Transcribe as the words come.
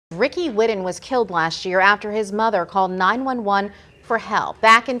Ricky Whidden was killed last year after his mother called 911 for help.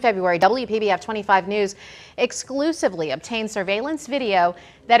 Back in February, WPBF 25 News exclusively obtained surveillance video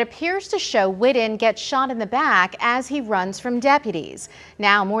that appears to show Whidden get shot in the back as he runs from deputies.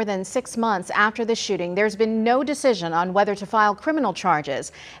 Now, more than 6 months after the shooting, there's been no decision on whether to file criminal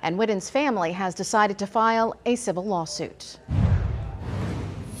charges, and Whidden's family has decided to file a civil lawsuit.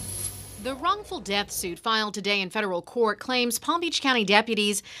 The wrongful death suit filed today in federal court claims Palm Beach County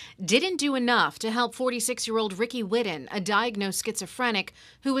deputies didn't do enough to help 46-year-old Ricky Whidden, a diagnosed schizophrenic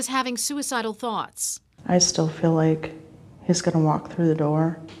who was having suicidal thoughts. I still feel like he's going to walk through the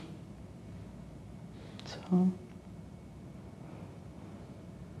door. So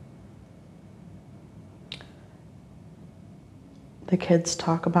the kids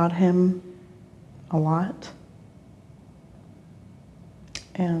talk about him a lot,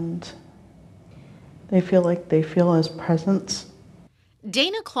 and they feel his presence.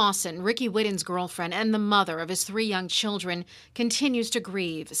 Dana Clausen, Ricky Whidden's girlfriend and the mother of his 3 young children, continues to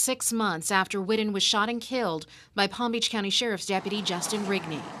grieve 6 months after Whidden was shot and killed by Palm Beach County Sheriff's Deputy Justin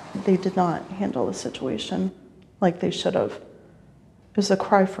Rigney. They did not handle the situation like they should have. It was a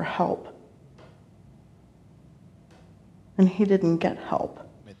cry for help, and he didn't get help.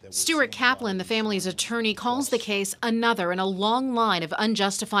 Stuart Kaplan, the family's attorney, calls the case another in a long line of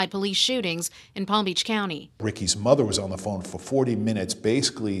unjustified police shootings in Palm Beach County. Ricky's mother was on the phone for 40 minutes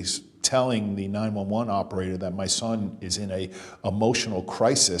basically telling the 911 operator that my son is in an emotional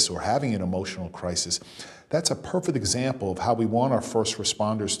crisis or having an emotional crisis. That's a perfect example of how we want our first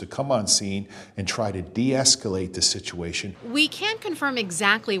responders to come on scene and try to de-escalate the situation. We can't confirm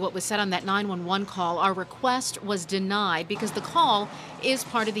exactly what was said on that 911 call. Our request was denied because the call is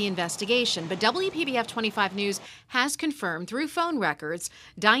part of the investigation. But WPBF 25 News has confirmed through phone records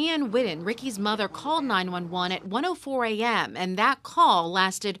Diane Whidden, Ricky's mother, called 911 at 1:04 a.m. and that call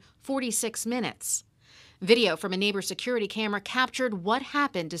lasted 46 minutes. Video from a neighbor's security camera captured what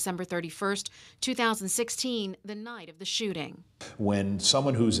happened December 31st, 2016, the night of the shooting. When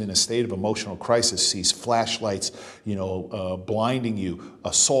someone who's in a state of emotional crisis sees flashlights, blinding you,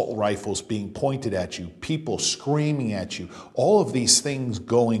 assault rifles being pointed at you, people screaming at you, all of these things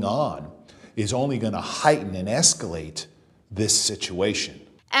going on is only going to heighten and escalate this situation.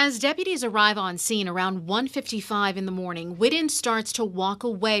 As deputies arrive on scene around 1:55 in the morning, Whidden starts to walk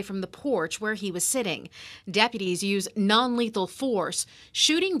away from the porch where he was sitting. Deputies use non-lethal force,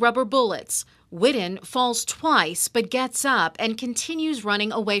 shooting rubber bullets. Whidden falls twice but gets up and continues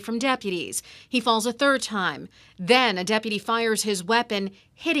running away from deputies. He falls a 3rd time. Then a deputy fires his weapon,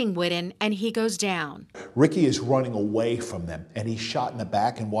 hitting Whidden, and he goes down. Ricky is running away from them, and he's shot in the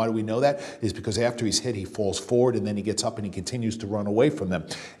back. And why do we know that? Is because after he's hit, he falls forward, and then he gets up and he continues to run away from them.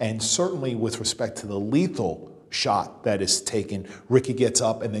 And certainly with respect to the lethal shot that is taken, Ricky gets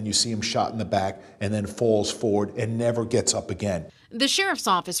up, and then you see him shot in the back, and then falls forward and never gets up again. The sheriff's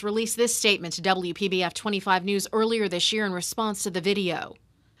office released this statement to WPBF 25 News earlier this year in response to the video.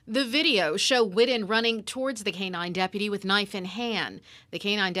 The video showed Whidden running towards the canine deputy with knife in hand. The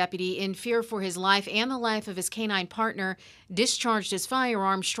canine deputy, in fear for his life and the life of his canine partner, discharged his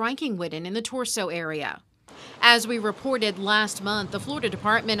firearm, striking Whidden in the torso area. As we reported last month, the Florida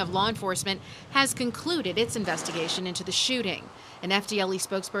Department of Law Enforcement has concluded its investigation into the shooting. An FDLE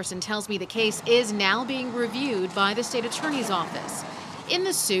spokesperson tells me the case is now being reviewed by the state attorney's office. In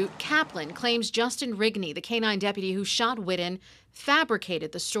the suit, Kaplan claims Justin Rigney, the canine deputy who shot Whidden,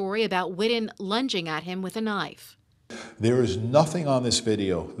 fabricated the story about Whidden lunging at him with a knife. There is nothing on this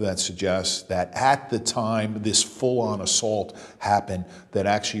video that suggests that at the time this full-on assault happened, that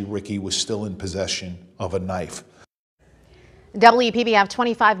actually Ricky was still in possession of a knife. WPBF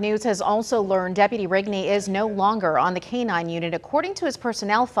 25 News has also learned Deputy Rigney is no longer on the canine unit. According to his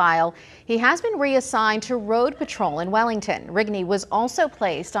personnel file, he has been reassigned to road patrol in Wellington. Rigney was also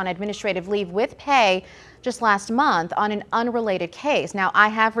placed on administrative leave with pay just last month on an unrelated case. Now, I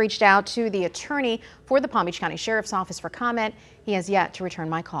have reached out to the attorney for the Palm Beach County Sheriff's Office for comment. He has yet to return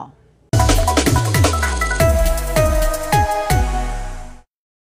my call.